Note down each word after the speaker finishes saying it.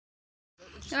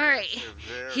Alright,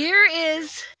 here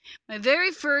is my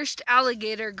very first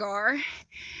alligator gar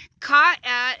caught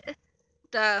at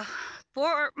the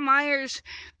Fort Myers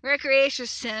Recreation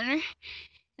Center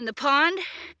in the pond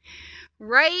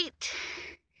right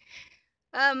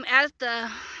at the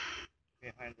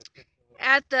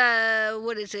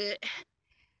what is it?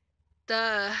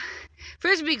 The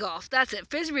frisbee golf. That's it,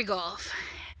 frisbee golf.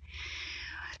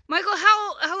 Michael,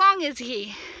 how long is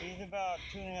he? He's about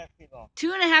 2.5 feet long.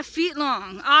 2.5 feet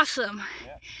long. Awesome.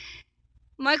 Yep.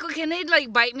 Michael, can they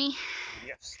like bite me?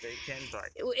 Yes, they can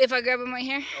bite. If I grab him right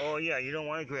here? Oh yeah, you don't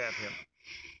want to grab him.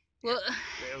 Well,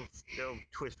 they'll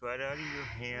twist right out of your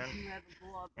hand,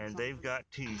 and they've got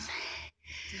teeth.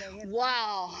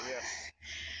 Wow. Yes.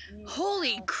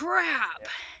 Holy crap. Yeah.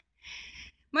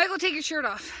 Michael, take your shirt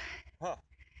off. Huh,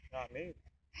 not me.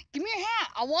 Give me your hat.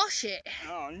 I'll wash it.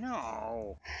 Oh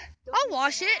no. I'll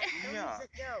wash it. Yeah.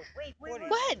 Wait.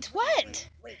 What?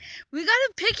 We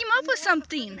gotta pick him up with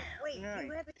something. Wait, do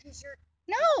you have a t-shirt?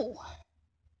 No.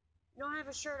 You don't have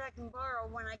a shirt I can borrow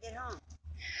when I get home.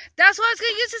 That's why I was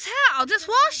gonna use his hat. I'll just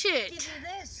wash it. Give you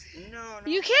this. No.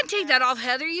 You can't take that off,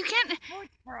 Heather. You can't.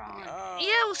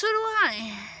 Yeah, well, so do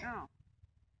I. No.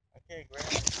 Okay,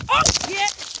 grab him. Oh, yeah.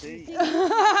 See?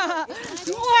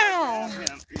 Wow.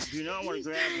 You do not want to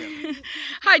grab him.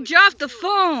 I dropped the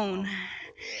phone.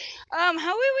 How are we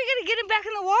gonna get him back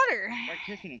in the water? By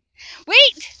kicking him.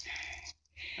 Wait.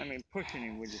 I mean, pushing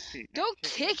him with your feet. Don't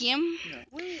kick him. No.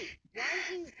 Wait, why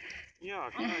is he... Yeah, I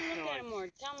want to look at him more.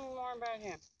 Tell me more about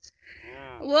him.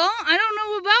 Yeah. Well, I don't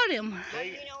know about him. How do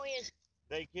you know he is?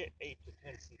 They get 8 to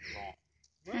 10 feet long.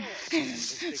 Really? And they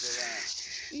stick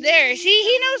around. There, see,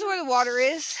 he knows where the water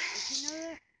is. Did you know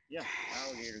that? Yeah,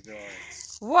 alligator gar.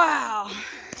 Wow.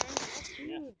 That's huge.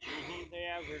 Yeah. They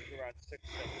average around 6,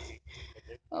 7 feet.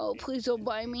 Oh, please don't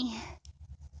bite me.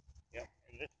 Yep,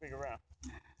 and this big around.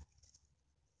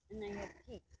 And they have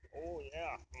teeth. Oh,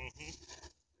 yeah.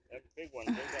 That big one,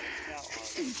 they got a snout on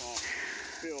it that's all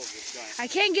filled with giant. I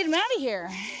can't get him out of here.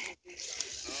 He'll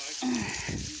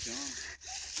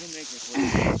make his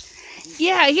way.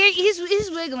 Yeah, he's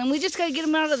wiggling. We just gotta get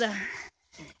him out of the...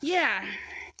 Yeah.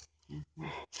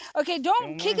 Okay,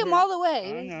 don't kick him all the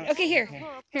way. Okay, here.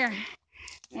 Here.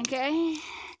 Okay.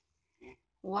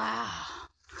 Wow.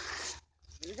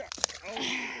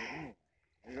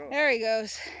 There he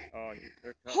goes. Oh,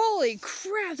 they're tough. Holy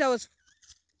crap, that was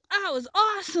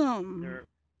awesome.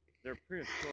 They're pretty